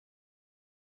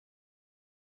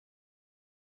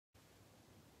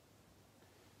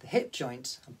hip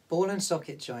joint's a ball and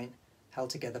socket joint held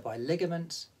together by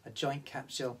ligaments, a joint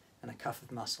capsule and a cuff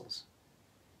of muscles.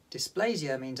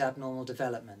 Dysplasia means abnormal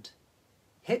development.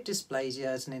 Hip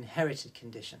dysplasia is an inherited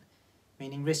condition,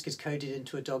 meaning risk is coded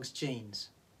into a dog's genes.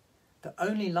 The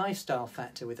only lifestyle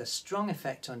factor with a strong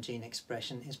effect on gene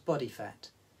expression is body fat.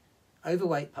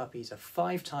 Overweight puppies are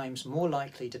 5 times more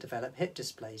likely to develop hip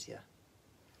dysplasia.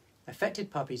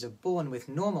 Affected puppies are born with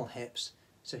normal hips,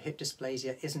 so hip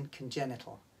dysplasia isn't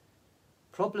congenital.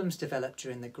 Problems develop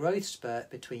during the growth spurt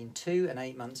between 2 and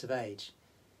 8 months of age.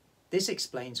 This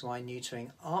explains why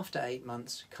neutering after 8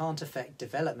 months can't affect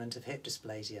development of hip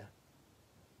dysplasia.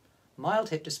 Mild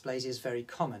hip dysplasia is very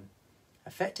common.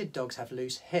 Affected dogs have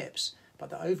loose hips, but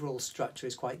the overall structure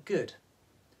is quite good.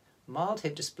 Mild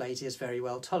hip dysplasia is very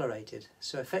well tolerated,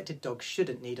 so affected dogs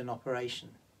shouldn't need an operation.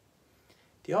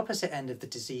 The opposite end of the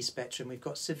disease spectrum, we've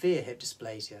got severe hip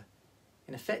dysplasia.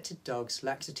 In affected dogs,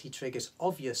 laxity triggers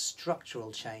obvious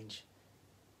structural change.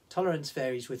 Tolerance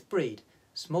varies with breed.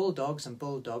 Small dogs and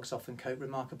bulldogs often cope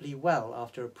remarkably well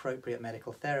after appropriate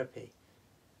medical therapy.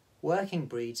 Working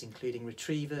breeds, including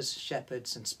retrievers,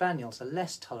 shepherds and spaniels, are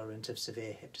less tolerant of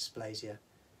severe hip dysplasia.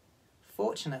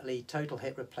 Fortunately, total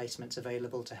hip replacement's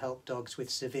available to help dogs with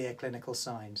severe clinical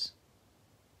signs.